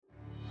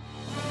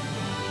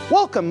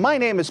Welcome, my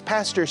name is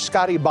Pastor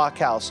Scotty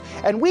Bachhaus,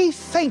 and we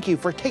thank you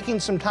for taking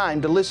some time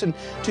to listen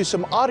to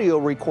some audio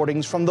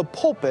recordings from the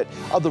pulpit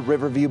of the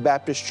Riverview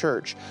Baptist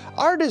Church.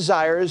 Our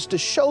desire is to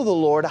show the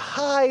Lord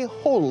high,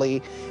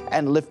 holy,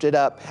 and lifted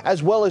up,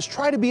 as well as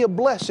try to be a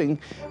blessing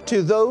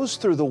to those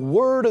through the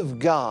Word of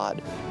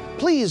God.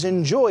 Please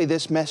enjoy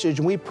this message,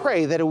 and we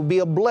pray that it will be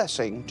a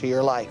blessing to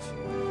your life.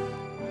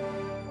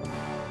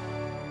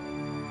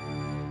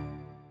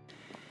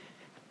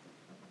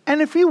 And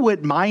if you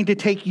would mind to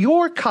take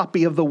your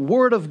copy of the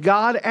Word of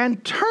God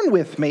and turn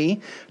with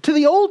me to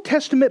the Old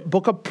Testament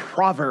book of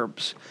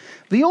Proverbs.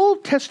 The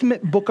Old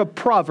Testament book of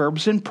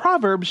Proverbs in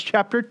Proverbs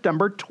chapter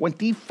number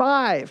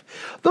 25.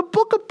 The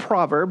book of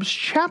Proverbs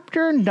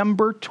chapter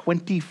number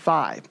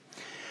 25.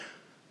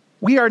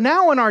 We are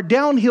now on our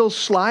downhill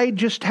slide,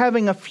 just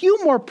having a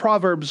few more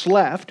Proverbs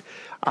left.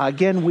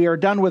 Again, we are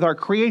done with our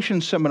creation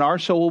seminar,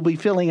 so we'll be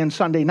filling in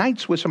Sunday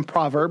nights with some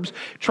Proverbs,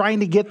 trying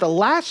to get the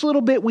last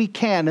little bit we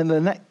can in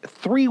the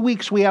 3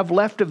 weeks we have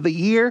left of the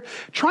year,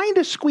 trying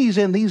to squeeze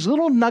in these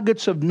little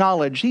nuggets of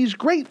knowledge, these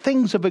great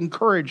things of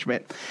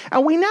encouragement.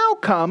 And we now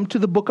come to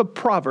the book of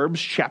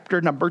Proverbs, chapter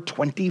number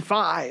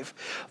 25.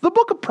 The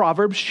book of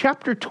Proverbs,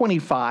 chapter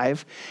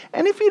 25,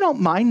 and if you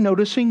don't mind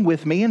noticing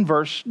with me in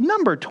verse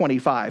number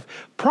 25,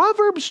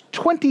 Proverbs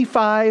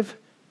 25,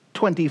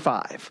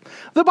 25.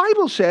 The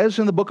Bible says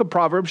in the book of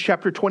Proverbs,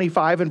 chapter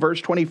 25 and verse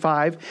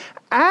 25,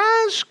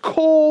 as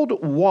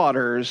cold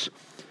waters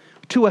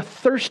to a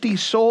thirsty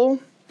soul,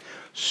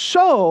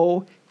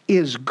 so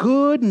is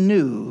good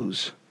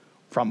news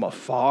from a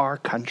far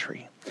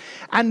country.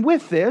 And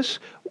with this,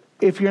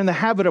 if you're in the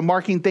habit of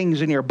marking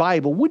things in your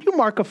Bible, would you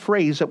mark a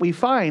phrase that we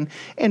find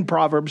in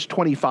Proverbs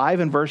 25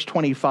 and verse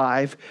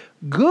 25?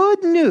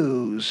 Good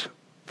news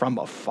from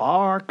a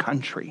far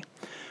country.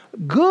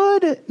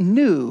 Good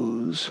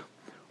news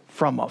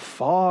from a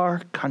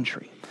far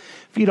country.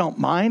 If you don't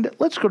mind,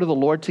 let's go to the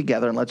Lord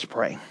together and let's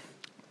pray.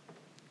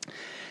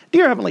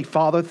 Dear Heavenly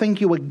Father, thank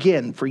you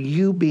again for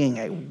you being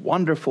a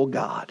wonderful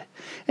God.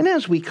 And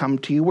as we come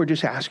to you, we're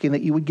just asking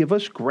that you would give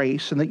us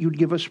grace and that you would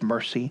give us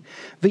mercy,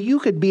 that you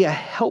could be a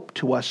help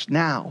to us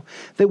now,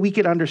 that we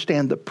could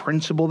understand the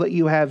principle that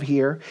you have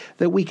here,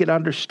 that we could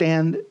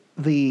understand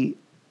the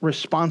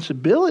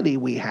responsibility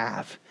we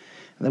have,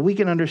 that we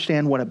can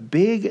understand what a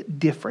big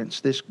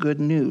difference this good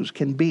news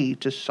can be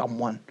to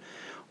someone.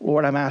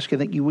 Lord, I'm asking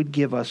that you would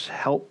give us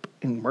help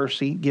and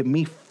mercy. Give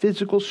me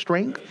physical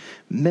strength,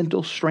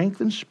 mental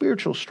strength, and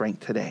spiritual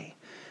strength today.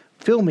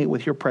 Fill me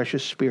with your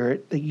precious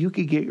Spirit that you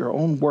could get your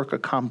own work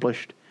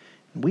accomplished.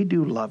 And we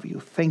do love you.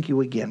 Thank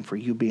you again for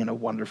you being a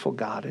wonderful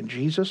God. In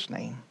Jesus'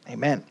 name,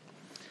 amen.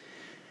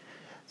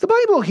 The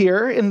Bible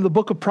here in the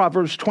book of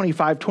Proverbs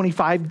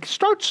 25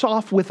 starts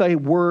off with a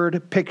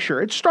word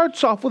picture. It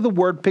starts off with a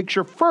word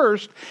picture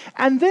first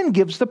and then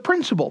gives the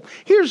principle.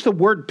 Here's the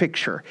word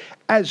picture.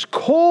 As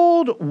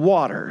cold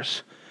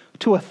waters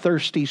to a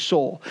thirsty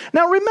soul.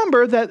 Now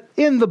remember that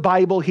in the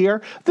Bible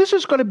here, this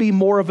is going to be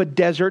more of a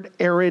desert,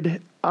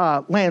 arid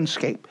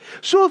landscape.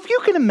 So if you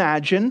can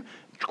imagine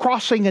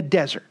crossing a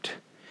desert,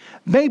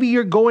 maybe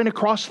you're going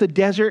across the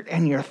desert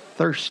and you're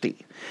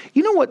thirsty.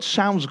 You know what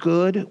sounds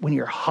good when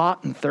you're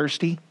hot and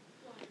thirsty?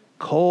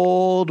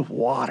 Cold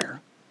water.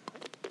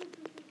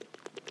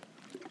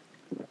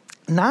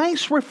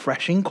 Nice,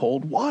 refreshing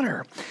cold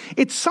water.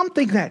 It's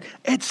something that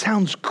it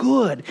sounds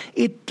good.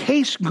 It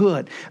tastes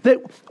good. That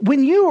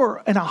when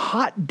you're in a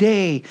hot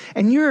day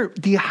and you're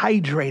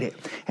dehydrated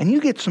and you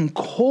get some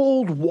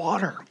cold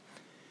water,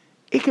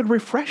 it could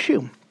refresh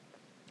you.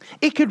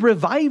 It could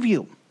revive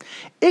you.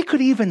 It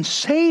could even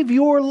save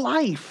your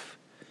life.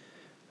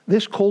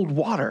 This cold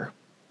water,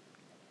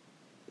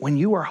 when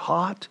you are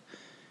hot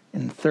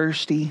and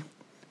thirsty,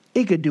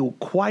 it could do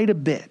quite a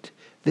bit,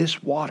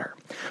 this water.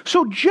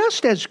 So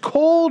just as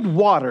cold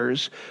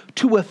waters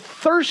to a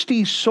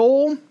thirsty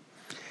soul,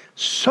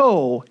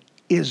 so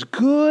is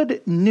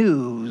good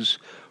news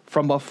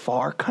from a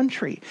far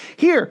country.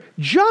 Here,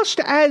 just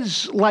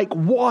as like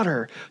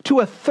water to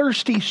a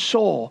thirsty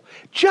soul,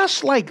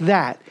 just like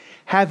that,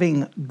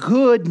 having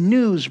good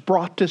news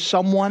brought to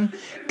someone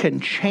can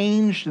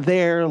change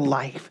their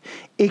life.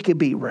 It could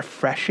be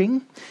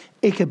refreshing,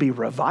 it could be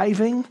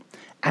reviving,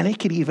 and it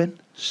could even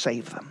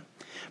save them.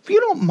 If you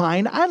don't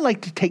mind, I'd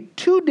like to take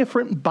two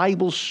different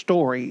Bible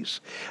stories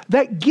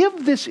that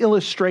give this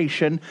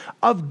illustration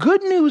of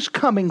good news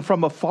coming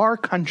from a far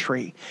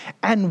country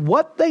and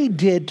what they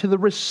did to the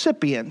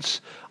recipients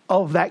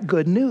of that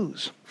good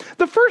news.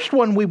 The first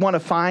one we want to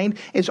find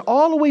is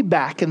all the way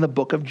back in the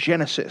book of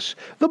Genesis.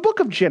 The book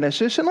of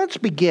Genesis, and let's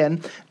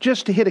begin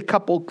just to hit a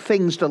couple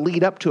things to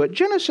lead up to it.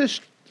 Genesis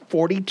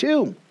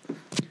 42.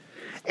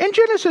 In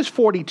Genesis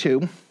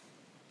 42,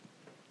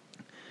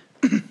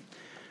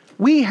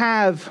 we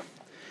have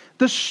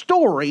the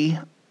story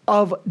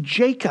of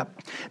Jacob.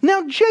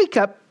 Now,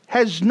 Jacob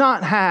has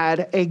not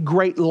had a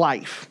great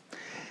life.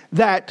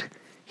 That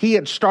He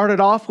had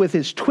started off with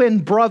his twin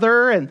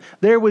brother, and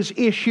there was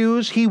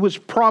issues. He was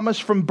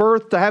promised from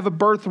birth to have a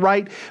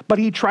birthright, but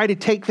he tried to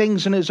take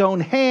things in his own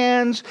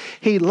hands.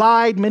 He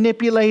lied,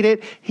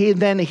 manipulated.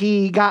 Then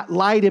he got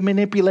lied and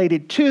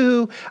manipulated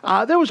too.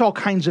 There was all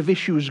kinds of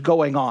issues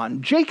going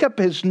on. Jacob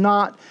has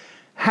not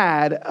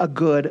had a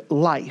good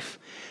life.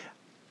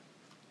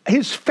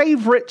 His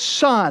favorite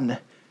son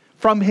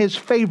from his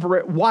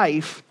favorite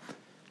wife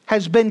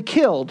has been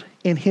killed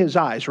in his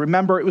eyes.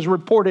 Remember, it was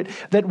reported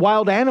that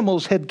wild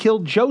animals had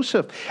killed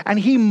Joseph, and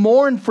he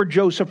mourned for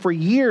Joseph for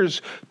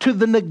years to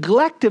the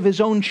neglect of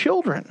his own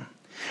children.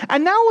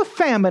 And now a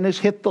famine has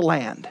hit the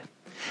land.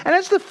 And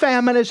as the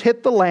famine has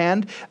hit the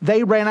land,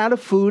 they ran out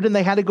of food and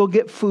they had to go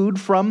get food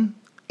from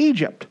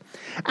Egypt.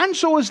 And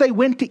so as they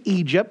went to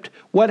Egypt,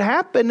 what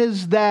happened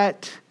is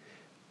that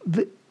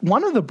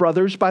one of the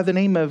brothers by the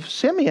name of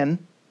Simeon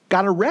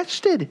got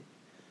arrested.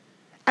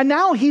 And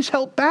now he's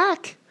held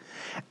back.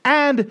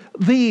 And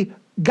the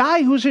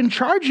guy who's in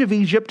charge of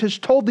Egypt has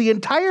told the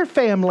entire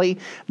family,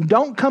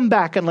 don't come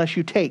back unless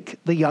you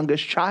take the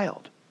youngest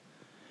child.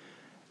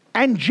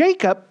 And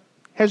Jacob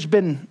has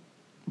been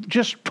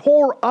just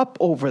tore up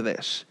over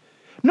this.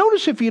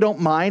 Notice, if you don't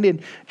mind,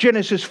 in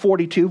Genesis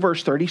 42,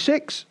 verse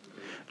 36.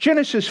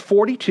 Genesis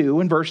 42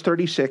 and verse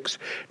 36.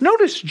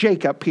 Notice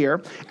Jacob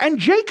here. And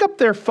Jacob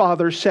their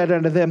father said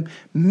unto them,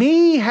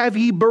 me have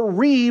ye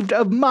bereaved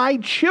of my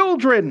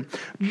children.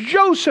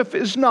 Joseph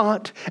is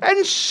not,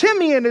 and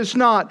Simeon is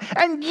not,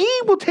 and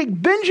ye will take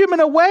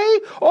Benjamin away.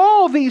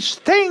 All these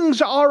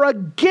things are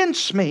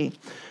against me.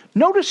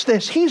 Notice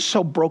this. He's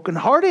so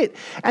brokenhearted.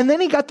 And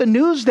then he got the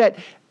news that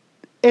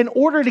in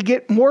order to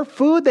get more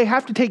food, they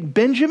have to take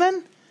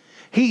Benjamin.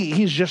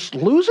 He's just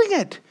losing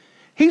it.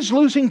 He's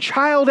losing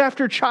child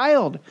after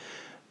child.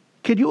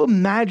 Could you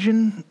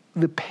imagine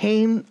the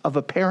pain of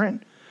a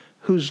parent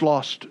who's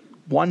lost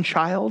one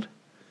child?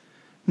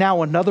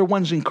 Now another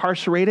one's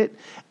incarcerated,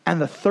 and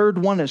the third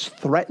one is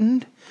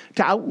threatened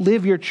to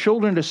outlive your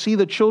children, to see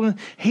the children.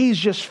 He's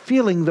just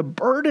feeling the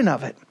burden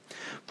of it.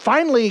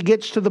 Finally, it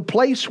gets to the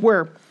place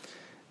where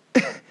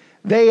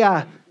they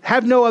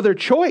have no other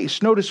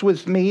choice. Notice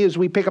with me as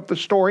we pick up the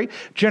story,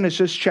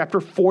 Genesis chapter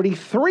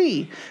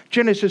 43.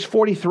 Genesis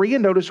 43,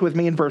 and notice with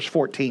me in verse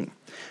 14.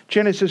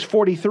 Genesis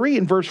 43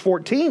 and verse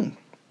 14.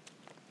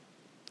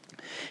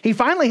 He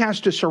finally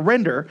has to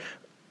surrender.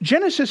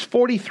 Genesis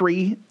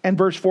 43 and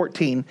verse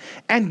 14.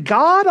 And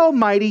God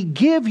Almighty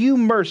give you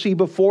mercy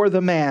before the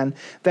man,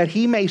 that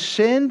he may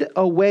send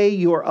away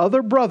your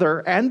other brother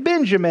and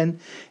Benjamin.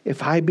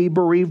 If I be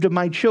bereaved of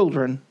my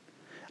children,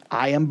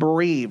 I am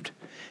bereaved.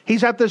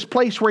 He's at this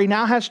place where he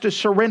now has to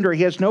surrender.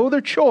 He has no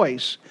other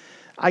choice.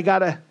 I got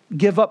to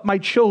give up my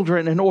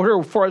children in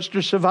order for us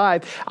to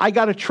survive. I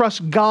got to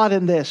trust God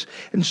in this.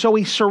 And so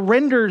he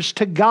surrenders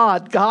to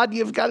God. God,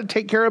 you've got to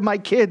take care of my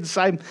kids.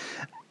 I'm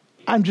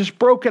just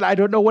broken. I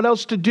don't know what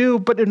else to do.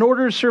 But in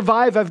order to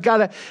survive, I've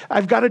got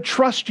to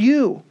trust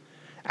you.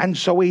 And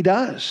so he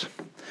does.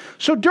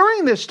 So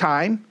during this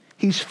time,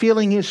 he's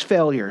feeling his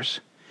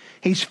failures.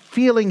 He's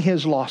feeling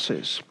his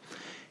losses.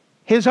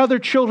 His other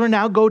children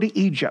now go to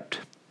Egypt.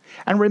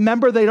 And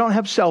remember, they don't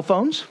have cell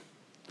phones.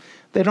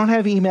 They don't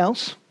have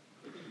emails.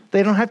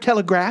 They don't have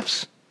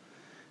telegraphs.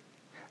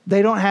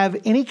 They don't have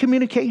any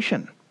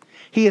communication.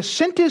 He has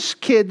sent his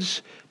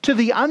kids to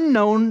the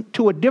unknown,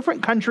 to a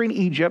different country in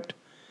Egypt.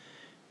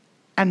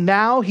 And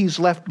now he's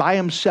left by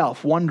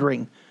himself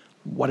wondering,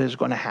 what is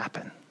going to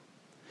happen?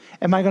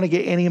 Am I going to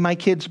get any of my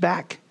kids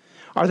back?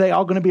 Are they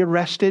all going to be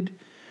arrested?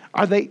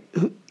 Are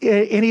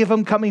any of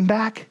them coming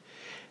back?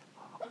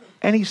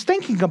 And he's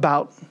thinking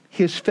about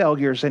his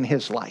failures in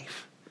his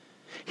life.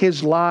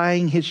 His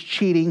lying, his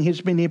cheating,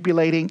 his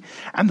manipulating,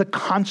 and the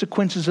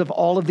consequences of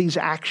all of these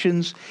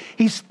actions.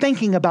 He's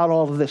thinking about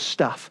all of this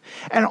stuff.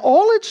 And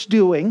all it's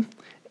doing,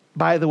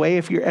 by the way,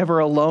 if you're ever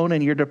alone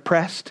and you're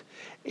depressed,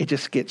 it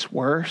just gets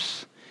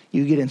worse.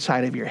 You get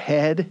inside of your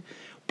head,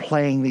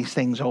 playing these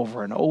things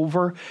over and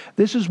over.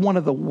 This is one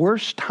of the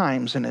worst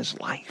times in his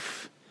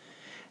life.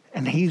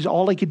 And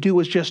all he could do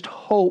was just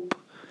hope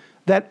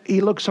that he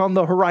looks on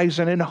the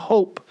horizon and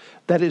hope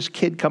that his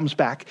kid comes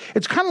back.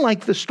 It's kind of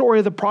like the story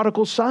of the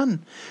prodigal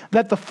son,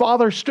 that the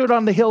father stood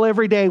on the hill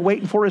every day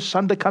waiting for his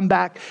son to come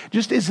back.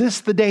 Just, is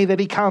this the day that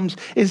he comes?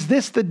 Is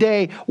this the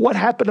day? What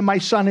happened to my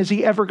son? Is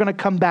he ever going to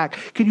come back?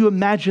 Can you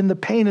imagine the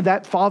pain of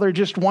that father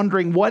just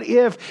wondering, what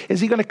if? Is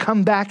he going to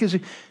come back?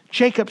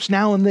 Jacob's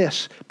now in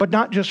this, but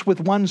not just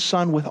with one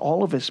son, with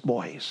all of his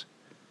boys.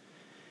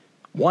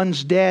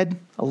 One's dead,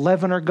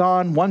 11 are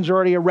gone, one's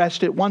already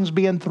arrested, one's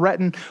being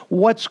threatened.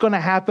 What's going to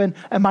happen?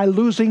 Am I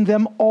losing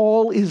them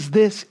all? Is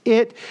this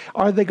it?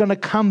 Are they going to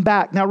come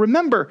back? Now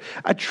remember,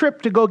 a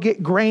trip to go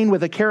get grain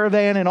with a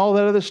caravan and all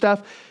that other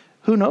stuff,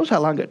 who knows how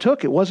long it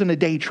took? It wasn't a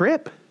day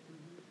trip.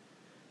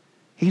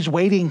 He's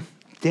waiting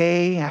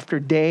day after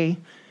day,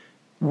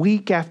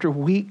 week after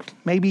week,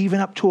 maybe even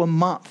up to a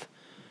month.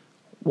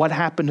 What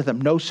happened to them?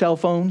 No cell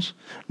phones,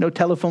 no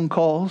telephone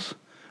calls,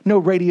 no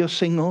radio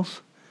signals.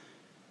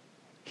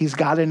 He's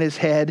got in his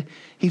head.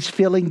 He's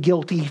feeling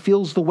guilty. He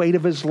feels the weight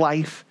of his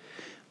life,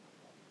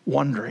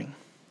 wondering,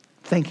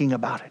 thinking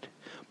about it,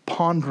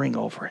 pondering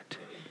over it.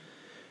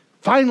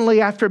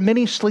 Finally, after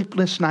many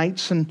sleepless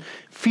nights and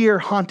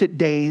fear-haunted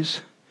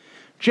days,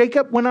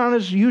 Jacob went on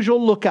his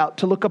usual lookout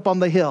to look up on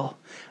the hill.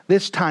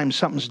 This time,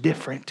 something's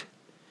different.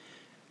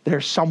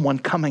 There's someone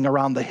coming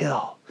around the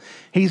hill.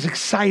 He's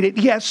excited.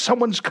 Yes,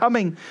 someone's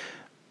coming.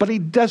 But he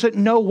doesn't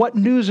know what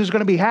news is going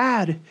to be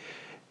had.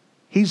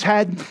 He's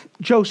had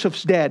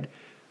Joseph's dead.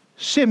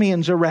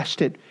 Simeon's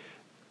arrested.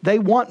 They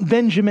want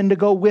Benjamin to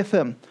go with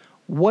him.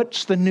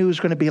 What's the news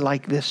going to be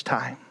like this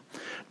time?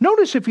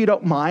 Notice, if you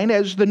don't mind,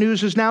 as the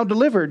news is now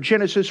delivered,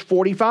 Genesis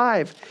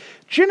 45.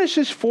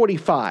 Genesis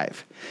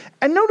 45.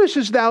 And notice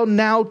as thou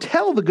now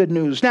tell the good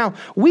news. Now,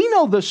 we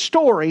know the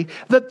story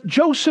that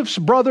Joseph's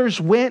brothers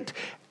went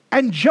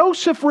and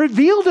Joseph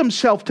revealed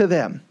himself to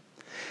them.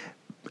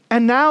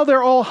 And now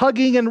they're all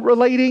hugging and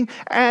relating,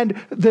 and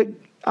the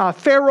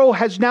Pharaoh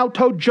has now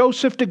told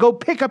Joseph to go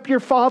pick up your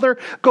father,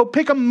 go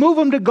pick him, move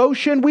him to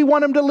Goshen. We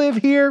want him to live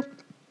here.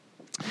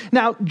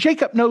 Now,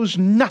 Jacob knows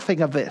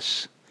nothing of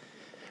this.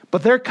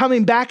 But they're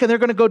coming back and they're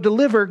going to go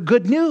deliver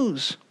good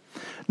news.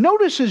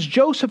 Notice as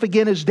Joseph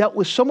again has dealt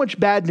with so much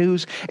bad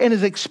news and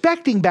is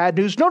expecting bad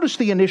news, notice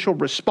the initial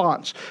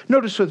response.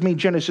 Notice with me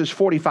Genesis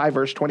 45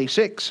 verse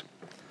 26.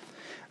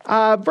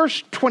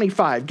 Verse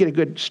 25, get a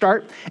good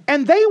start.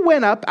 And they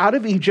went up out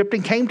of Egypt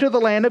and came to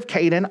the land of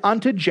Canaan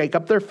unto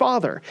Jacob their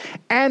father,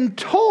 and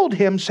told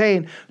him,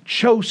 saying,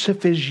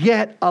 Joseph is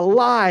yet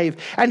alive,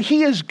 and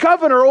he is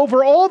governor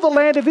over all the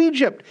land of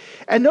Egypt.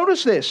 And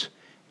notice this,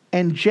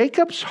 and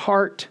Jacob's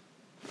heart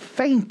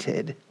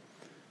fainted,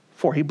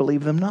 for he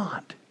believed them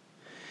not.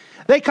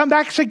 They come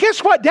back and say,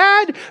 guess what,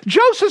 Dad?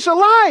 Joseph's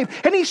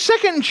alive, and he's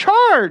second in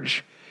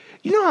charge.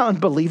 You know how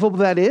unbelievable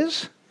that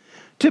is?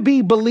 To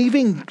be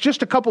believing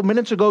just a couple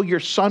minutes ago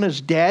your son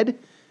is dead,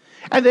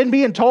 and then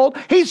being told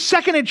he's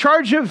second in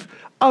charge of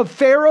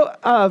Pharaoh,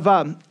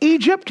 of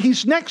Egypt.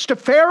 He's next to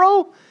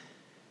Pharaoh.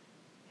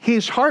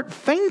 His heart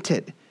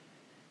fainted.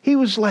 He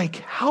was like,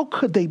 how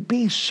could they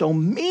be so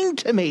mean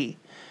to me?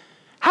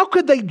 How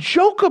could they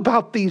joke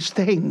about these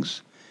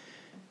things?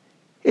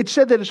 It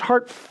said that his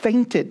heart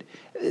fainted.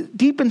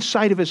 Deep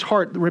inside of his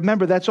heart,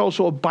 remember, that's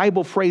also a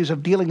Bible phrase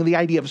of dealing with the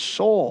idea of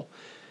soul.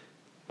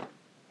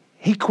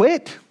 He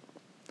quit.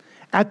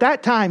 At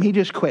that time, he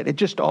just quit. It's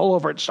just all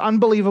over. It's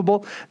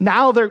unbelievable.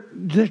 Now they're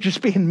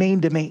just being mean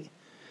to me.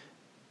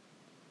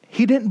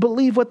 He didn't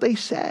believe what they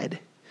said.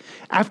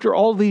 After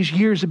all these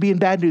years of being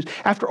bad news,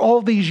 after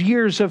all these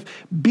years of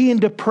being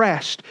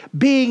depressed,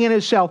 being in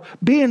himself,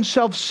 being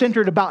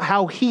self-centered about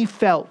how he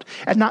felt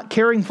and not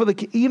caring for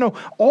the,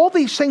 all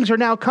these things are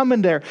now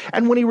coming there.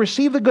 And when he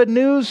received the good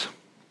news,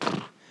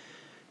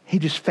 he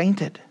just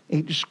fainted.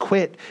 He just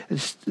quit.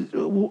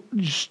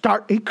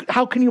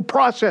 How can you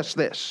process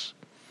this?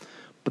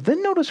 But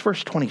then notice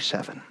verse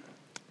 27.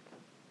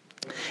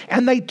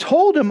 And they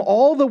told him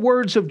all the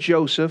words of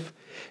Joseph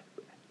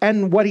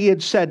and what he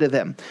had said to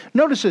them.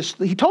 Notice this.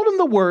 He told them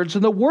the words,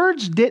 and the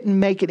words didn't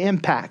make an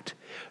impact.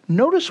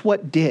 Notice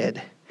what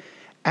did.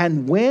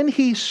 And when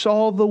he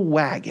saw the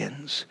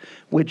wagons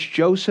which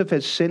Joseph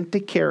had sent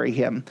to carry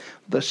him,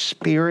 the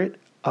spirit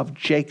of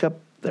Jacob,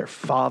 their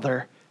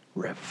father,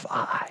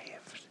 revived.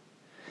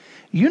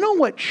 You know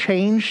what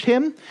changed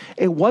him?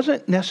 It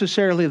wasn't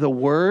necessarily the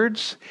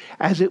words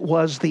as it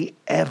was the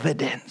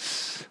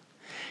evidence.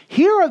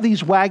 Here are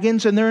these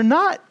wagons, and they're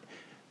not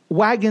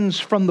wagons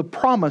from the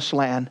promised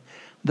land.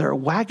 They're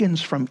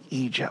wagons from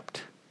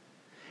Egypt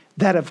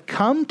that have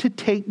come to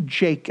take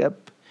Jacob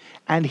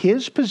and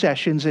his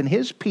possessions and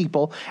his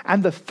people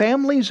and the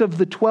families of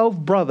the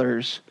 12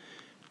 brothers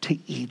to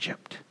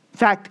Egypt. In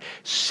fact,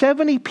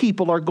 70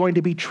 people are going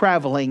to be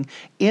traveling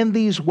in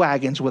these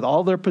wagons with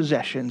all their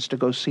possessions to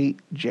go see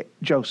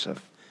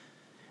Joseph.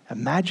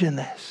 Imagine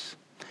this.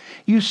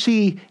 You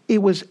see, it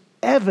was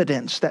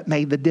evidence that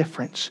made the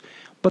difference.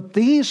 But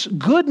these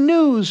good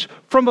news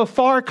from a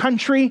far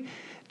country,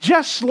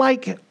 just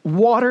like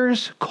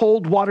waters,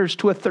 cold waters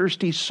to a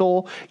thirsty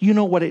soul, you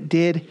know what it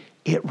did?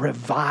 It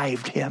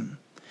revived him.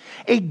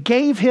 It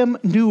gave him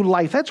new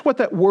life. That's what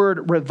that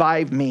word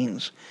revive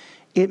means.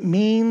 It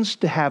means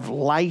to have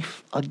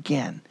life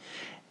again.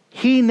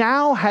 He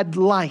now had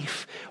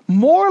life,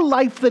 more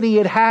life than he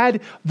had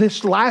had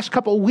this last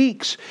couple of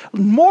weeks,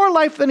 more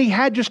life than he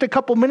had just a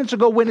couple minutes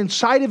ago when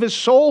inside of his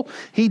soul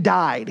he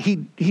died.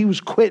 He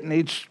was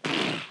quitting.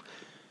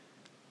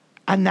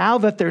 And now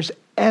that there's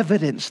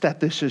evidence that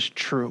this is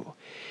true,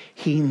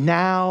 he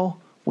now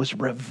was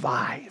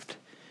revived.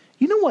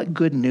 You know what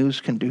good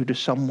news can do to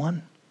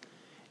someone?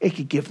 It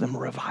could give them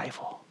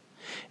revival.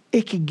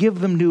 It could give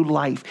them new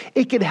life.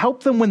 It could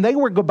help them when they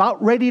were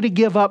about ready to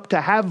give up, to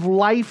have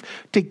life,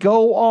 to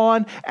go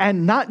on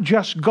and not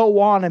just go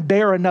on and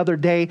bear another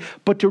day,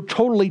 but to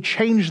totally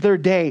change their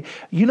day.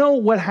 You know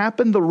what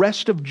happened? The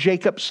rest of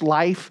Jacob's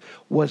life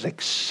was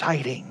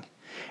exciting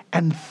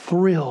and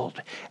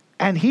thrilled.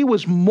 And he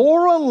was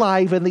more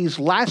alive in these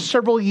last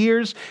several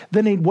years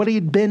than what he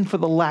had been for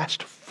the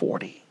last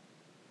 40.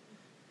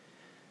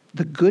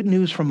 The good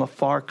news from a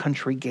far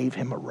country gave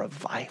him a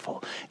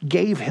revival,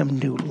 gave him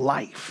new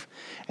life.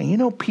 And you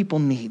know, people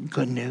need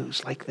good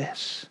news like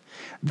this.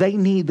 They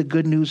need the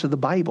good news of the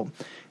Bible.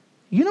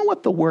 You know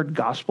what the word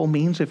gospel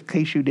means, in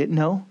case you didn't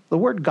know? The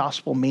word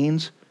gospel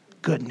means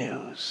good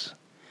news.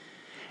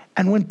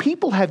 And when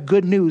people have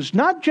good news,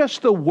 not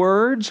just the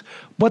words,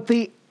 but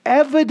the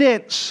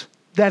evidence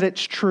that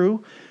it's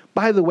true.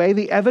 By the way,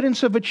 the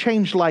evidence of a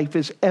changed life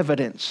is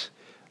evidence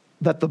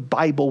that the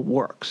Bible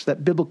works,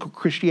 that biblical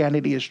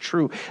Christianity is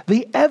true.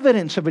 The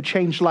evidence of a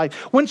changed life.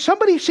 When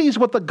somebody sees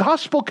what the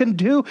gospel can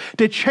do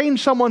to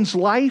change someone's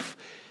life,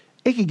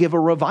 it can give a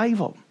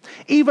revival.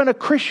 Even a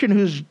Christian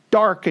who's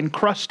dark and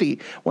crusty,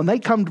 when they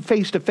come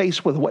face to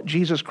face with what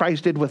Jesus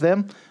Christ did with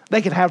them,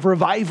 they can have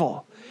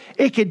revival.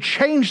 It could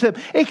change them.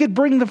 It could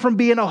bring them from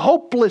being a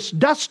hopeless,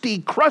 dusty,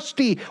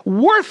 crusty,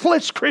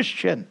 worthless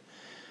Christian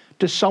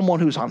to someone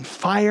who's on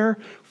fire,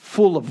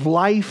 full of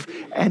life,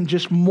 and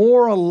just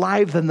more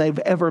alive than they've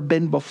ever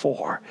been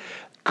before.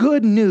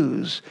 Good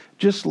news,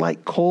 just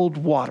like cold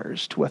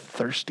waters to a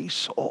thirsty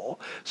soul.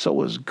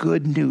 So is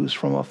good news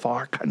from a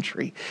far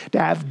country. To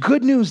have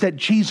good news that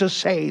Jesus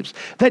saves,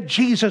 that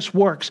Jesus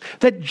works,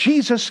 that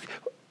Jesus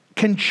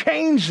can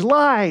change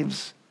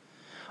lives.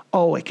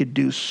 Oh, it could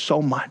do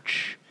so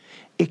much.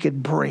 It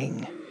could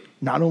bring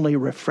not only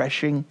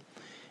refreshing,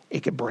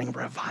 it could bring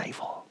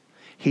revival.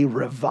 He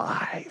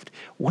revived.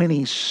 When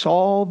he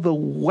saw the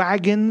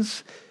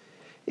wagons,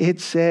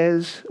 it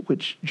says,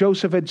 which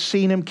Joseph had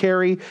seen him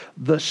carry,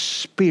 the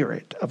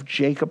spirit of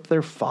Jacob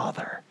their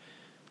father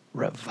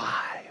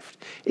revived.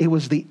 It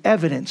was the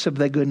evidence of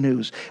the good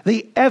news.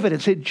 The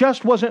evidence. It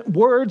just wasn't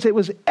words. It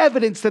was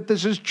evidence that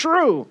this is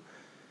true.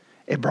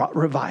 It brought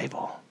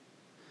revival.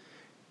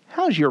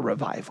 How's your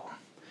revival?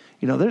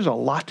 You know, there's a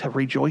lot to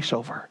rejoice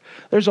over.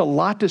 There's a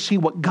lot to see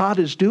what God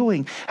is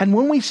doing. And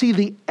when we see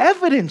the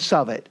evidence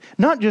of it,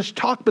 not just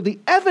talk, but the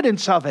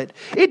evidence of it,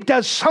 it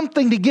does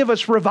something to give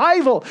us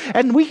revival,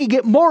 and we can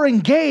get more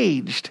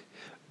engaged.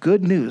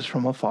 Good news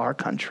from a far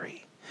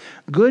country.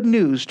 Good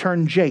news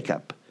turned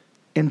Jacob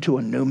into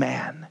a new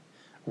man.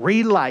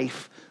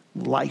 Re-life,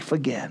 life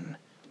again,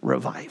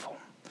 revival.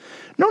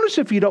 Notice,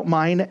 if you don't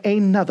mind,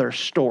 another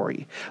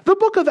story. The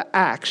book of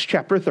Acts,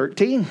 chapter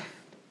 13.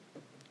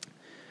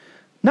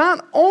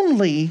 Not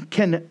only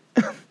can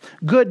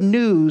good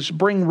news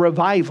bring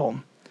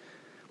revival,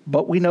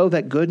 but we know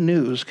that good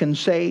news can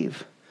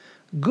save.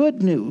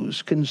 Good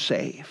news can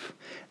save.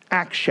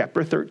 Acts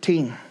chapter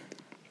 13.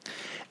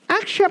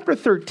 Acts chapter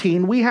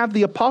 13, we have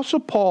the Apostle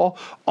Paul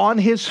on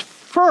his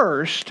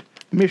first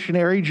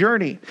missionary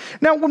journey.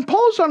 Now, when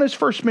Paul's on his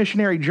first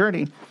missionary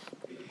journey,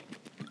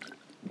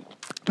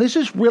 this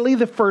is really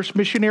the first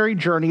missionary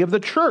journey of the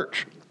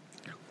church.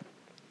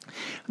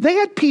 They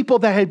had people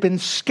that had been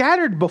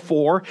scattered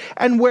before,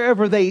 and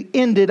wherever they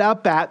ended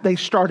up at, they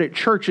started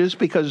churches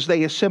because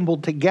they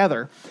assembled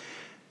together.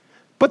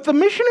 But the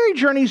missionary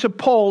journeys of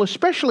Paul,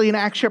 especially in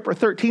Acts chapter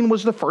 13,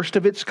 was the first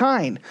of its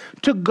kind.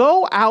 To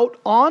go out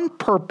on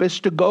purpose,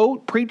 to go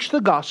preach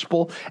the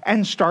gospel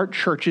and start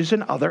churches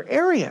in other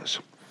areas.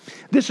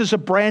 This is a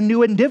brand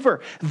new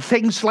endeavor.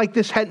 Things like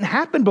this hadn't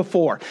happened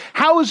before.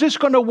 How is this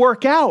going to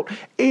work out?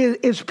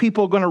 Is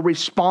people going to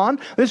respond?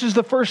 This is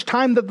the first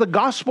time that the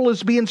gospel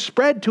is being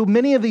spread to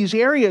many of these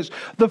areas.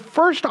 The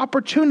first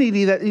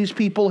opportunity that these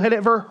people had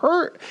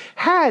ever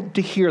had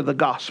to hear the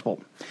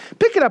gospel.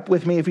 Pick it up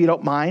with me, if you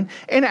don't mind,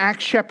 in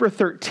Acts chapter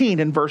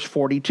 13 and verse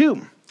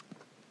 42.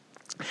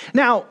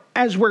 Now,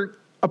 as we're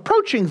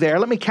approaching there,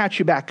 let me catch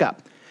you back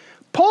up.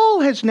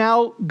 Paul has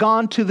now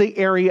gone to the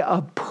area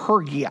of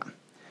Pergia.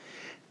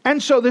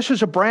 And so this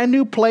is a brand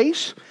new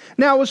place.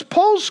 Now, as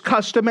Paul's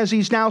custom, as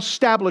he's now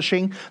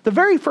establishing, the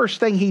very first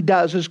thing he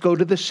does is go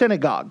to the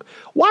synagogue.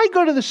 Why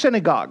go to the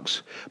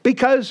synagogues?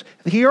 Because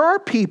here are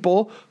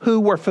people who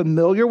were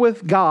familiar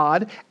with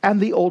God and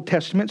the Old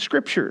Testament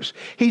scriptures.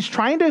 He's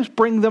trying to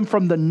bring them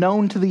from the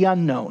known to the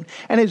unknown.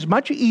 And it's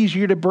much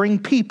easier to bring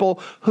people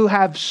who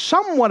have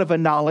somewhat of a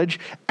knowledge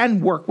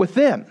and work with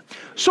them.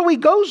 So he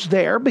goes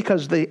there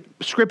because the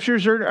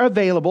scriptures are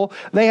available.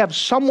 They have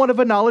somewhat of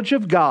a knowledge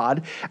of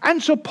God.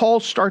 And so Paul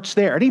starts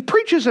there. And he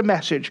preaches a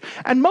message.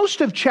 And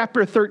most of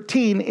chapter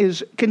 13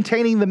 is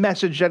containing the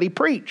message that he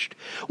preached.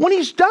 When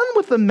he's done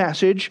with the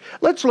message,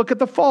 let's look at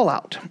the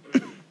fallout.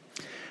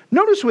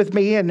 Notice with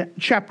me in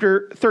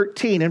chapter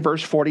 13 and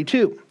verse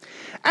 42.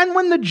 And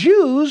when the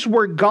Jews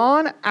were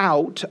gone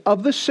out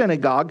of the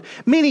synagogue,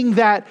 meaning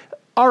that,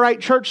 all right,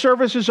 church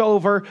service is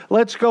over,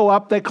 let's go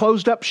up. They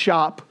closed up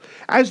shop.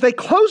 As they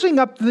closing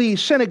up the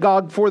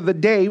synagogue for the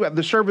day,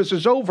 the service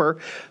is over,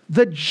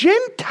 the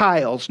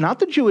Gentiles, not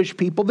the Jewish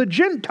people, the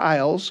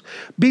Gentiles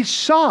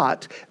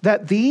besought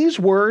that these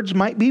words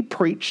might be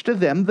preached to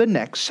them the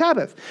next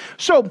Sabbath.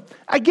 So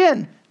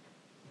again,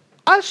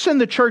 us in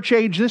the church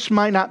age, this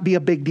might not be a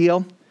big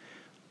deal,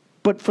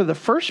 but for the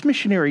first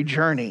missionary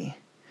journey,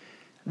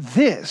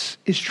 this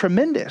is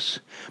tremendous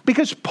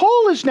because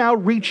Paul is now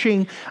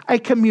reaching a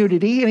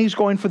community and he's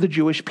going for the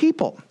Jewish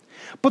people.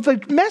 But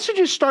the message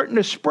is starting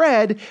to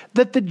spread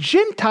that the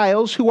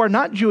Gentiles, who are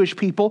not Jewish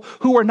people,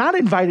 who are not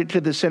invited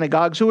to the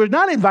synagogues, who are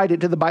not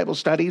invited to the Bible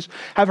studies,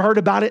 have heard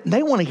about it, and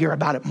they want to hear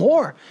about it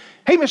more.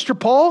 Hey, Mr.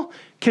 Paul,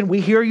 can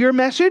we hear your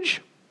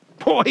message?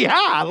 Oh,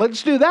 yeah,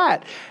 let's do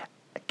that.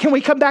 Can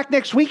we come back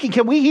next week and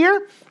can we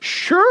hear?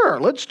 Sure,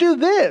 let's do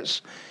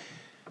this.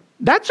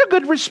 That's a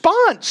good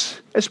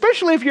response,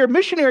 especially if you're a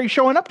missionary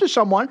showing up to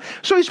someone.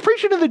 So he's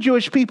preaching to the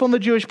Jewish people, and the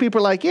Jewish people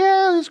are like,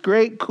 yeah, that's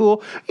great,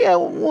 cool. Yeah,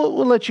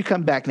 we'll let you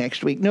come back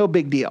next week. No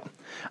big deal.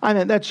 I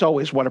mean, that's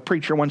always what a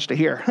preacher wants to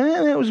hear.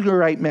 That was a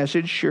right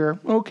message, sure.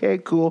 Okay,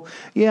 cool.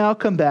 Yeah, I'll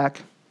come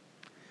back.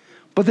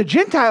 But the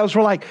Gentiles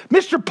were like,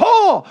 Mr.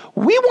 Paul,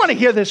 we want to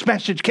hear this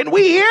message. Can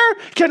we hear?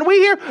 Can we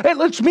hear? And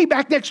let's meet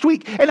back next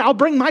week, and I'll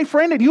bring my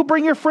friend, and you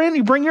bring your friend,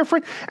 you bring your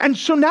friend. And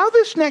so now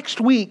this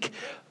next week,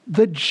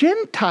 the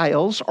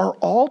Gentiles are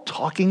all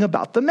talking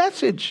about the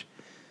message.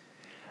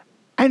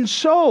 And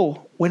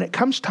so when it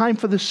comes time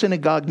for the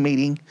synagogue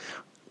meeting,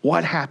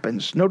 what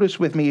happens? Notice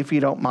with me, if you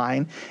don't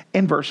mind,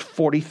 in verse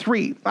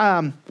 43.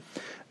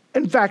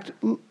 In fact,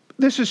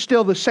 this is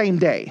still the same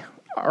day.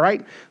 All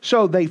right.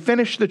 So they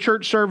finished the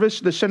church service,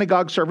 the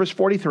synagogue service,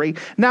 43.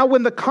 Now,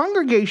 when the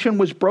congregation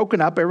was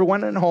broken up,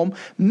 everyone at home,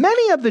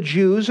 many of the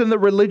Jews and the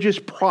religious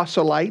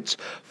proselytes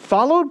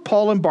followed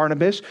Paul and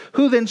Barnabas,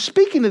 who then,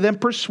 speaking to them,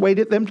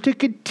 persuaded them to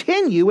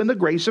continue in the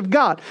grace of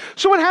God.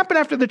 So what happened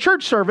after the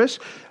church service?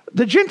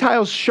 The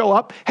Gentiles show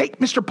up. Hey,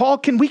 Mr. Paul,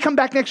 can we come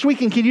back next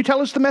week and can you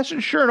tell us the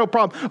message? Sure, no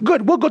problem.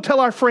 Good, we'll go tell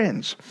our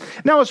friends.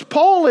 Now, as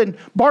Paul and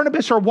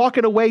Barnabas are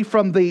walking away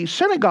from the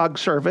synagogue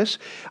service,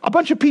 a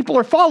bunch of people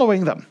are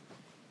following them.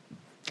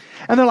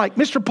 And they're like,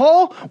 Mr.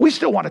 Paul, we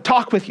still want to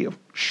talk with you.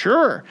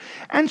 Sure.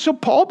 And so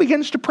Paul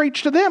begins to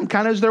preach to them,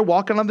 kind of as they're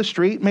walking on the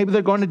street. Maybe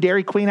they're going to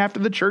Dairy Queen after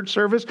the church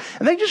service,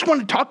 and they just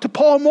want to talk to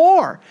Paul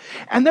more.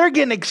 And they're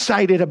getting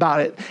excited about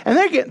it, and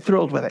they're getting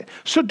thrilled with it.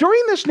 So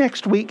during this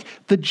next week,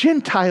 the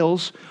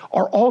Gentiles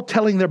are all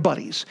telling their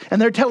buddies,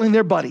 and they're telling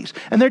their buddies,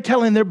 and they're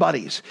telling their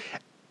buddies.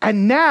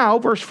 And now,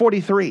 verse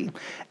 43,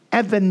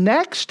 and the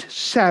next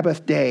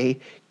Sabbath day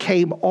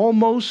came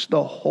almost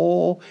the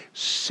whole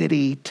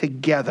city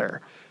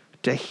together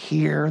to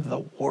hear the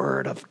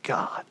word of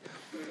God.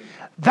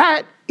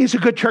 That is a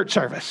good church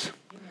service.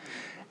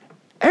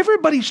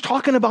 Everybody's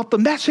talking about the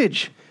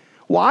message.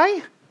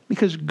 Why?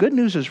 Because good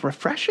news is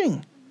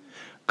refreshing.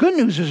 Good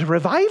news is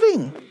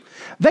reviving.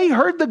 They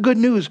heard the good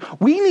news.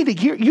 We need to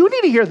hear, you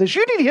need to hear this.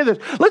 You need to hear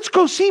this. Let's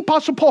go see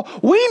Apostle Paul.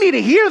 We need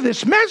to hear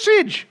this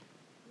message.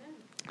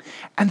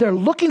 And they're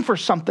looking for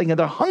something, and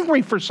they're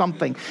hungry for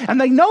something, and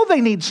they know they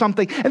need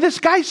something. And this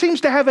guy seems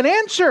to have an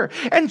answer.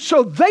 And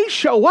so they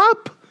show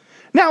up.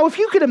 Now, if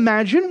you could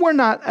imagine, we're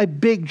not a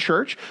big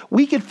church.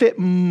 We could fit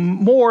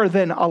more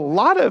than a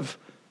lot of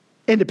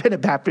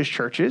independent Baptist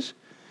churches.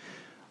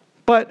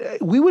 But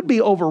we would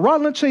be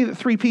overrun. Let's say that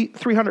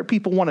 300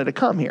 people wanted to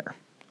come here.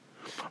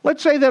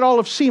 Let's say that all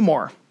of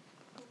Seymour,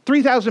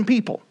 3,000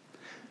 people,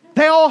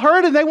 they all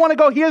heard and they want to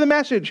go hear the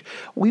message.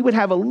 We would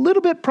have a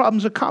little bit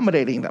problems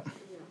accommodating them.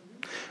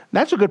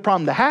 That's a good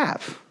problem to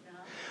have.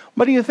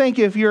 But do you think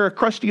if you're a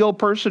crusty old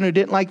person who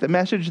didn't like the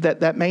message,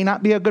 that may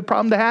not be a good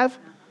problem to have?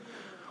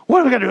 What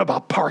are we going to do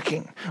about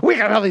parking? We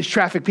got all these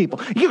traffic people.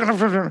 And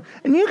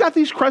you got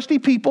these crusty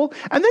people,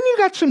 and then you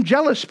got some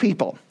jealous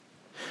people.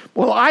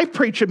 Well, I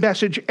preach a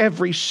message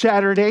every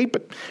Saturday,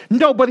 but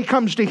nobody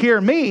comes to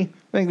hear me. I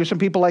think there's some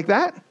people like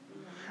that.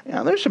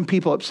 There's some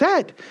people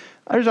upset.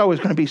 There's always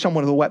going to be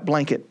someone with a wet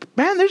blanket.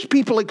 Man, there's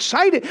people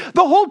excited.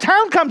 The whole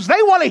town comes.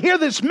 They want to hear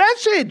this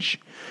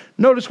message.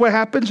 Notice what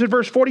happens in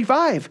verse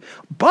 45.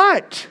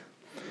 But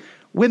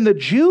when the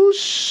Jews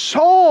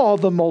saw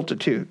the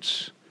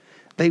multitudes,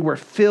 they were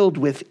filled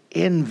with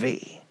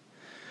envy.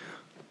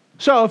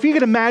 So if you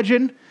can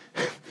imagine,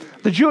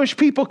 the Jewish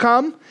people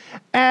come,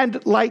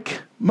 and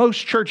like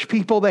most church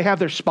people, they have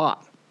their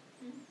spot.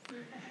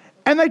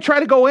 And they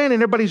try to go in,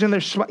 and everybody's in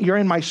their spot. You're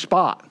in my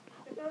spot.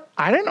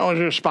 I didn't know it was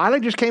your spot. I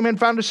just came in and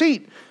found a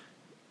seat.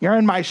 You're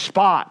in my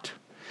spot.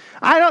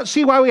 I don't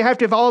see why we have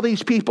to have all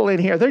these people in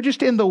here. They're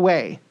just in the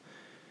way.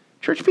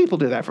 Church people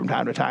do that from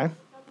time to time.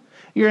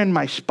 You're in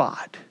my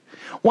spot.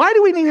 Why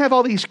do we need to have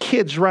all these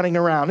kids running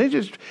around?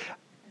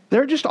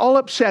 They're just all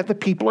upset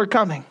that people are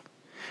coming.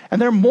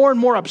 And they're more and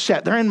more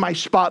upset. They're in my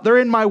spot. They're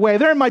in my way.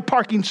 They're in my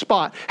parking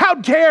spot. How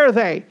dare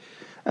they?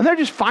 And they're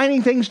just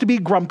finding things to be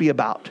grumpy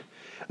about.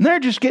 And they're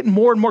just getting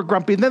more and more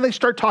grumpy. And then they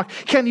start talking.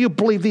 Can you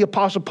believe the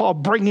Apostle Paul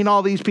bringing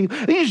all these people?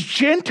 These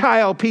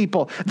Gentile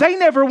people. They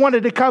never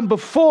wanted to come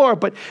before,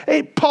 but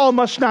Paul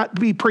must not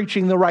be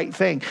preaching the right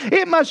thing.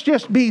 It must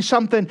just be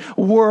something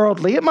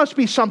worldly. It must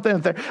be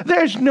something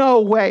there's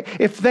no way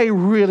if they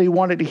really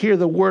wanted to hear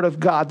the word of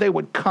God, they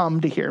would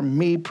come to hear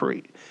me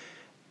preach.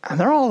 And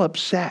they're all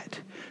upset.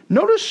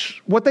 Notice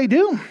what they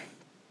do.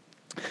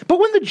 But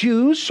when the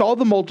Jews saw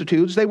the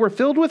multitudes, they were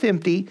filled with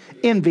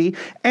envy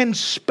and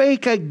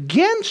spake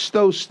against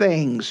those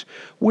things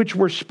which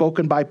were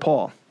spoken by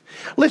Paul.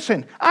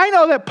 Listen, I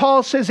know that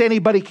Paul says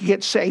anybody can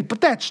get saved,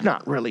 but that's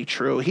not really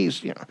true.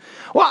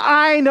 Well,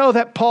 I know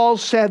that Paul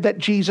said that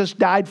Jesus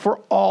died for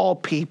all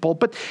people,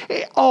 but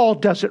all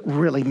doesn't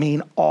really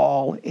mean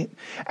all.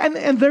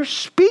 And they're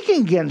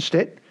speaking against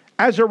it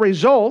as a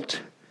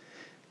result,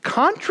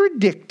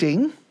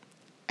 contradicting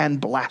and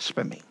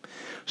blaspheming.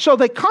 So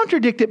they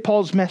contradicted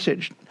Paul's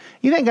message.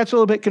 You think that's a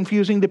little bit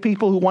confusing to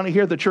people who want to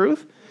hear the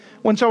truth?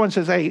 When someone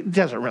says, hey, it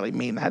doesn't really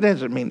mean that. It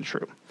doesn't mean the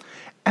truth.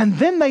 And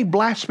then they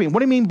blaspheme. What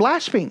do you mean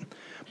blaspheme?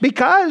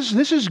 Because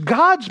this is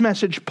God's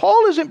message.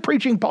 Paul isn't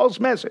preaching Paul's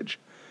message.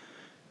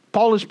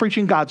 Paul is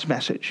preaching God's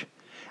message.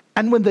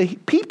 And when the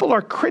people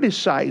are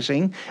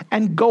criticizing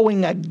and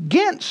going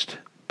against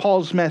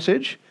Paul's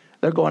message,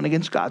 they're going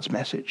against God's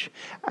message.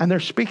 And they're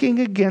speaking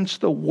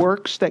against the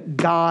works that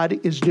God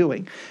is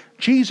doing.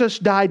 Jesus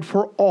died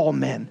for all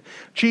men.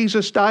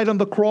 Jesus died on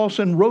the cross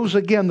and rose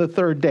again the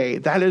third day.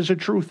 That is a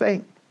true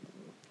thing.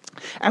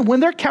 And when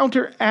they're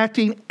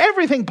counteracting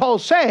everything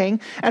Paul's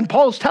saying, and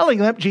Paul's telling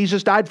them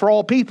Jesus died for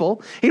all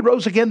people, he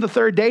rose again the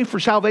third day for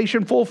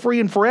salvation, full, free,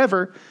 and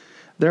forever,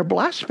 they're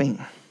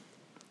blaspheming.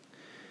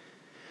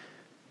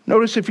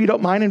 Notice, if you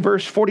don't mind, in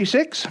verse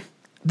 46,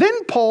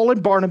 then Paul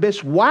and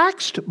Barnabas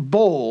waxed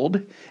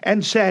bold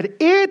and said,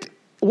 it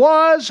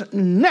was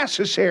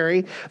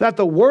necessary that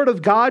the word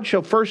of God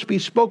shall first be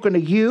spoken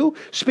to you,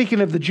 speaking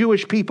of the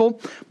Jewish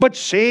people, but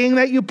seeing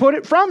that you put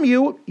it from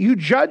you, you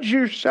judge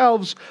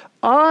yourselves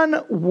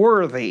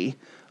unworthy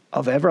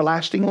of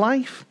everlasting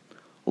life.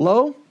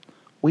 Lo,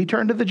 we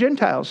turn to the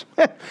Gentiles.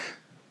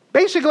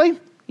 Basically,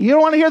 you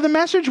don't want to hear the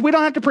message? We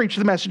don't have to preach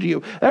the message to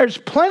you. There's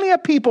plenty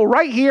of people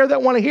right here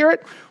that want to hear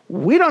it.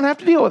 We don't have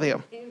to deal with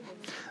you.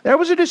 There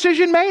was a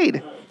decision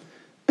made.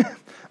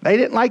 They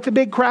didn't like the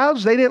big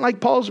crowds. They didn't like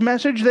Paul's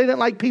message. They didn't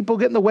like people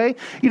getting in the way.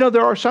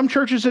 There are some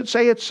churches that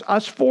say it's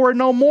us four and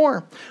no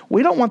more.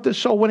 We don't want this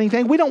soul winning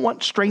thing. We don't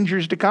want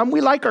strangers to come. We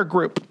like our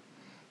group.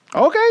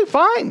 Okay,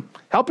 fine.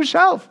 Help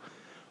yourself.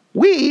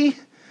 We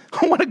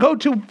want to go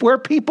to where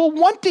people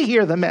want to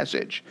hear the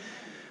message.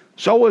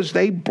 So as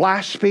they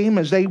blaspheme,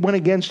 as they went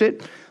against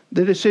it,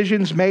 the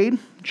decisions made.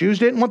 Jews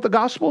didn't want the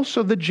gospel,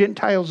 so the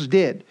Gentiles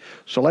did.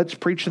 So let's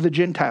preach to the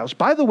Gentiles.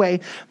 By the way,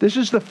 this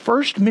is the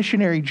first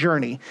missionary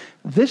journey.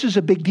 This is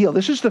a big deal.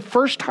 This is the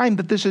first time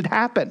that this had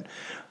happened.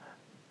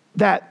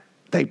 That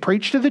they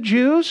preached to the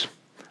Jews.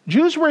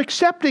 Jews were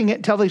accepting it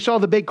until they saw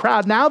the big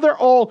crowd. Now they're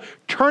all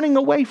turning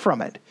away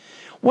from it.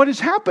 What is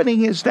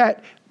happening is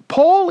that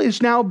Paul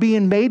is now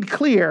being made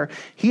clear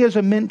he is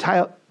a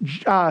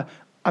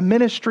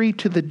ministry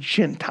to the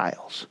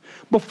Gentiles.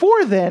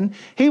 Before then,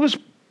 he was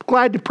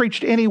glad to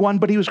preach to anyone,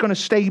 but he was going to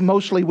stay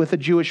mostly with the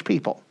Jewish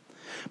people.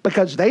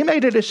 Because they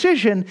made a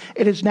decision,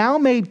 it is now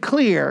made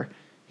clear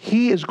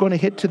he is going to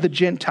hit to the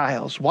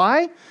Gentiles.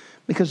 Why?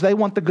 Because they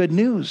want the good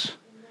news.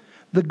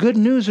 The good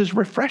news is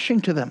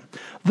refreshing to them.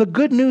 The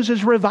good news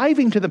is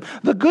reviving to them.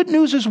 The good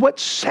news is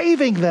what's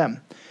saving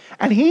them.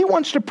 And he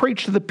wants to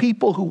preach to the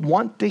people who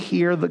want to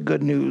hear the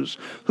good news,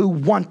 who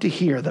want to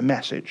hear the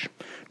message.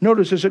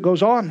 Notice as it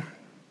goes on.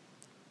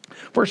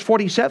 Verse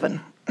 47.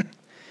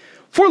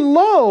 For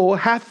lo,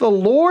 hath the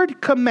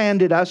Lord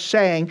commanded us,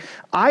 saying,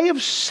 I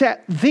have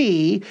set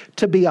thee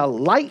to be a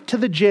light to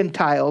the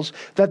Gentiles,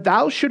 that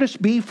thou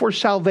shouldest be for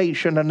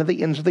salvation unto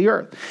the ends of the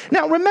earth.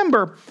 Now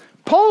remember,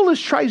 Paul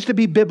tries to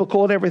be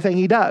biblical in everything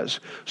he does.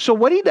 So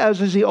what he does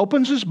is he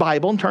opens his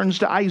Bible and turns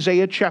to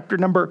Isaiah chapter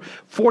number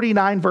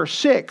 49, verse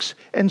 6,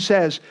 and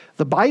says,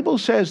 the Bible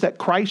says that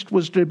Christ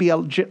was to be a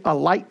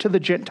light to the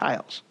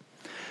Gentiles.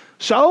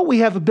 So we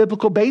have a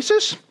biblical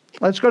basis.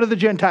 Let's go to the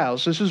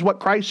Gentiles. This is what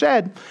Christ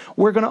said.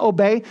 We're going to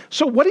obey.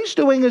 So what he's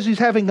doing is he's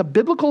having a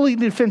biblically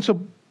defensive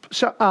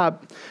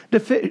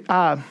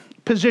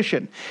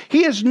position.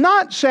 He is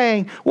not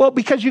saying, well,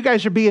 because you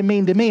guys are being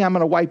mean to me, I'm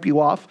going to wipe you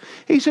off.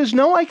 He says,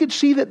 no, I could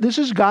see that this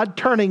is God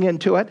turning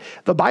into it.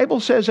 The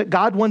Bible says that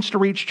God wants to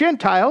reach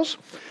Gentiles.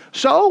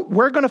 So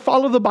we're going to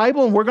follow the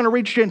Bible and we're going to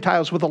reach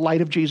Gentiles with the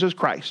light of Jesus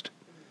Christ.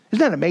 Isn't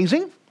that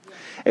amazing?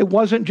 It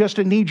wasn't just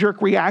a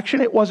knee-jerk reaction.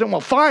 It wasn't,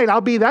 well, fine,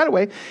 I'll be that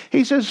way.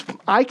 He says,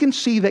 I can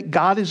see that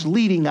God is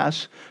leading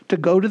us to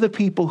go to the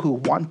people who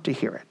want to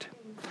hear it.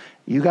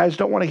 You guys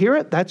don't want to hear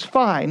it? That's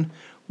fine.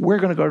 We're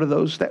going to go to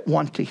those that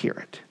want to hear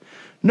it.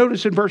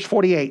 Notice in verse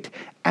 48,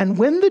 and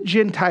when the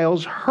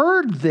Gentiles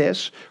heard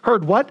this,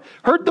 heard what?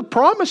 Heard the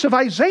promise of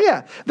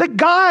Isaiah, that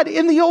God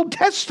in the Old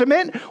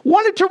Testament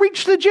wanted to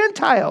reach the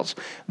Gentiles.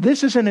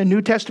 This isn't a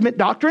New Testament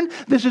doctrine.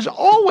 This has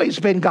always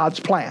been God's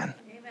plan.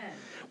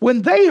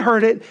 When they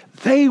heard it,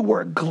 they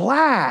were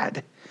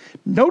glad.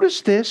 Notice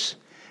this,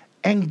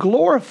 and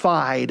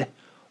glorified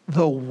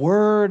the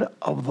word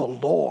of the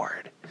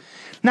Lord.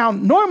 Now,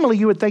 normally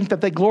you would think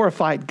that they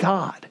glorified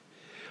God.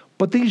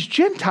 But these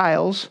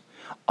Gentiles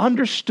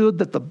understood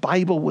that the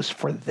Bible was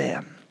for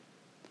them.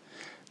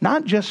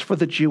 Not just for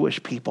the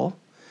Jewish people,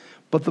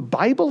 but the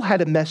Bible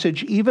had a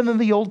message, even in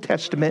the Old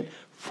Testament,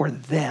 for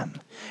them.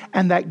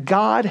 And that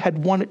God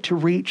had wanted to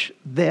reach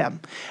them.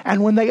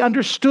 And when they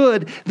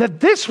understood that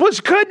this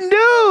was good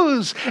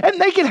news and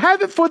they could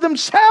have it for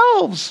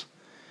themselves,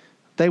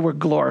 they were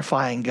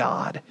glorifying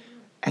God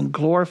and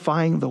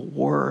glorifying the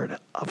Word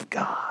of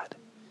God,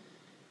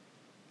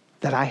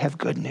 that I have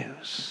good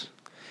news.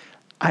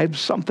 I have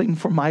something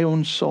for my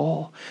own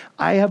soul.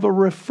 I have a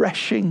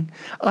refreshing.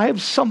 I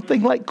have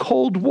something like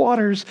cold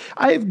waters.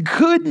 I have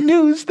good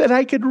news that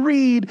I could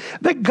read,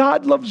 that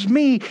God loves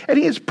me and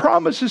He has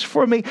promises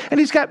for me and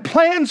He's got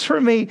plans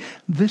for me.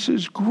 This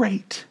is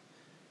great.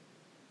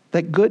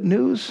 That good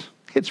news,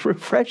 it's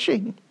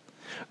refreshing.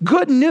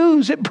 Good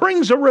news, it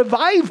brings a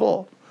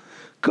revival.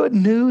 Good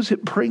news,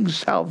 it brings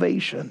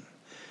salvation.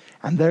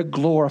 And they're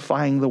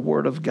glorifying the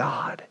Word of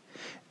God.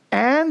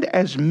 And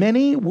as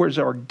many was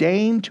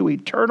ordained to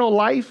eternal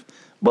life,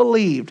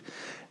 believed.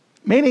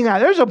 Meaning that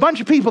there's a bunch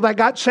of people that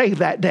got saved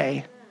that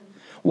day.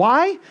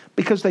 Why?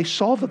 Because they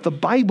saw that the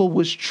Bible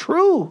was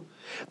true.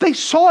 They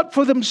saw it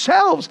for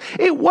themselves.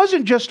 It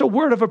wasn't just a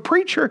word of a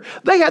preacher.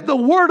 They had the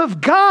Word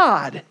of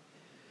God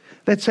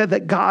that said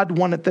that God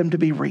wanted them to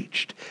be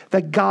reached,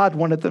 that God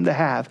wanted them to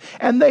have.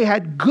 And they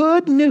had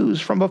good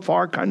news from a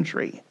far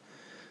country.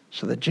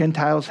 So the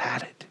Gentiles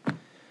had it.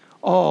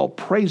 Oh,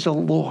 praise the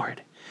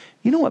Lord.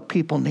 You know what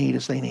people need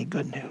is they need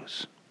good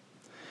news.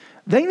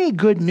 They need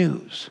good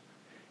news.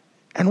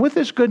 And with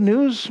this good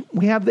news,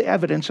 we have the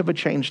evidence of a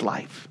changed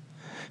life.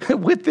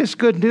 With this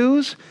good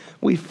news,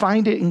 we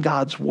find it in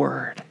God's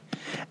Word.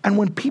 And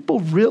when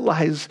people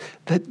realize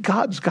that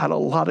God's got a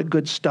lot of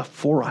good stuff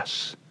for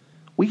us,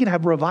 we can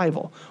have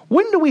revival.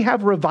 When do we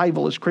have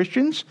revival as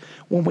Christians?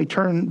 When we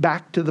turn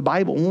back to the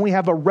Bible. When we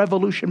have a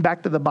revolution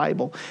back to the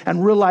Bible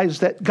and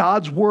realize that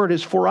God's Word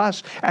is for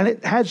us and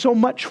it has so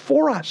much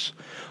for us.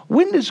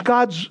 When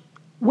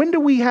do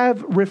we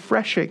have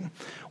refreshing?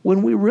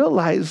 When we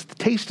realize,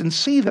 taste and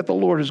see that the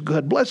Lord is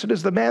good. Blessed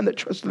is the man that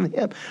trusts in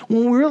Him.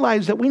 When we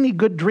realize that we need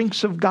good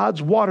drinks of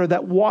God's water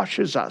that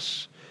washes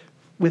us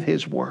with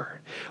His Word.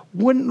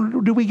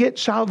 When do we get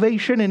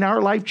salvation in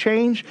our life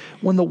change?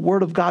 When the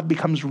Word of God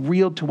becomes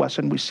real to us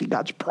and we see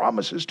God's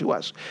promises to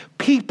us.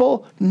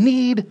 People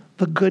need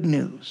the good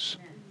news.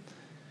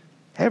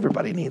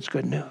 Everybody needs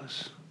good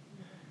news.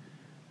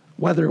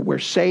 Whether we're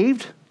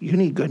saved, you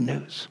need good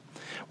news.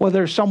 Whether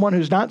there's someone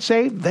who's not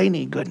saved, they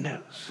need good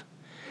news.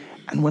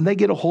 And when they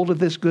get a hold of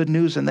this good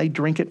news and they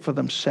drink it for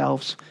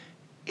themselves,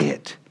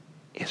 it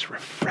is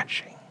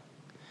refreshing.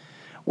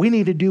 We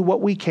need to do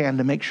what we can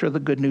to make sure the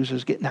good news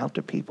is getting out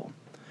to people.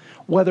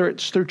 Whether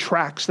it's through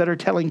tracts that are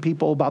telling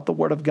people about the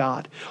Word of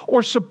God,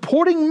 or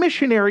supporting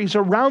missionaries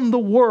around the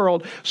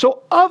world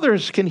so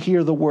others can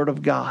hear the Word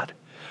of God,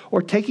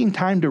 or taking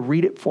time to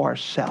read it for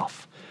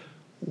ourselves.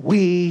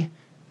 We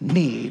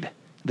need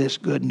this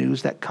good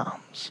news that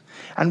comes.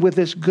 And with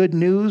this good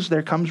news,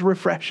 there comes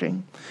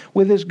refreshing.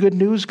 With this good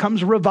news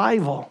comes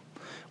revival.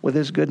 With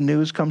this good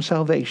news comes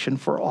salvation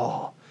for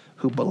all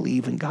who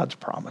believe in God's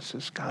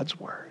promises, God's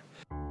Word.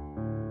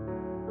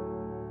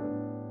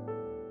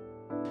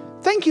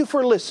 Thank you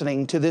for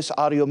listening to this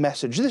audio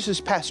message. This is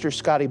Pastor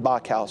Scotty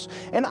Bachhaus,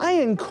 and I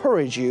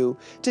encourage you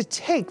to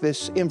take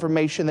this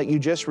information that you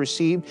just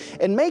received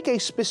and make a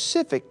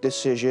specific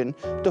decision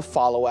to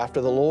follow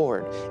after the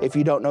Lord. If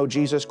you don't know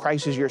Jesus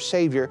Christ as your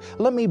Savior,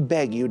 let me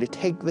beg you to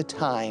take the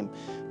time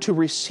to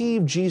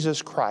receive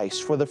Jesus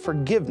Christ for the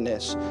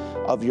forgiveness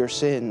of your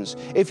sins.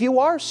 If you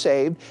are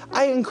saved,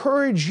 I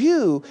encourage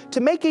you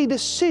to make a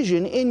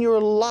decision in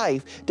your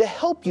life to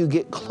help you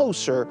get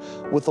closer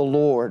with the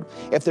Lord.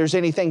 If there's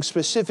anything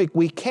specific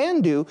we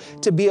can do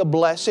to be a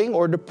blessing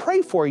or to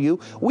pray for you,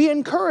 we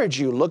encourage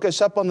you. Look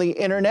us up on the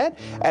internet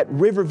at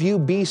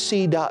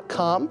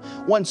riverviewbc.com.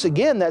 Once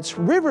again, that's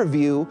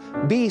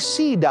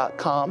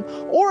riverviewbc.com.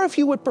 Or if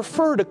you would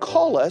prefer to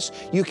call us,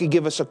 you could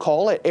give us a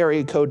call at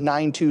area code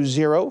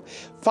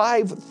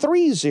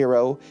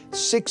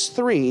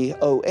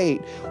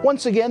 920-530-6308.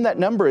 Once again, that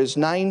number is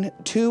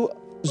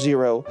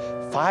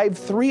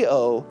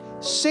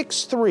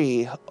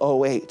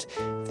 920-530-6308.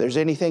 If there's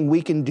anything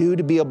we can do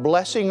to be a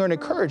blessing or an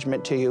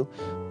encouragement to you,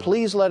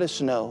 please let us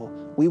know.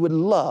 We would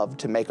love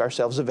to make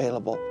ourselves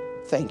available.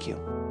 Thank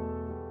you.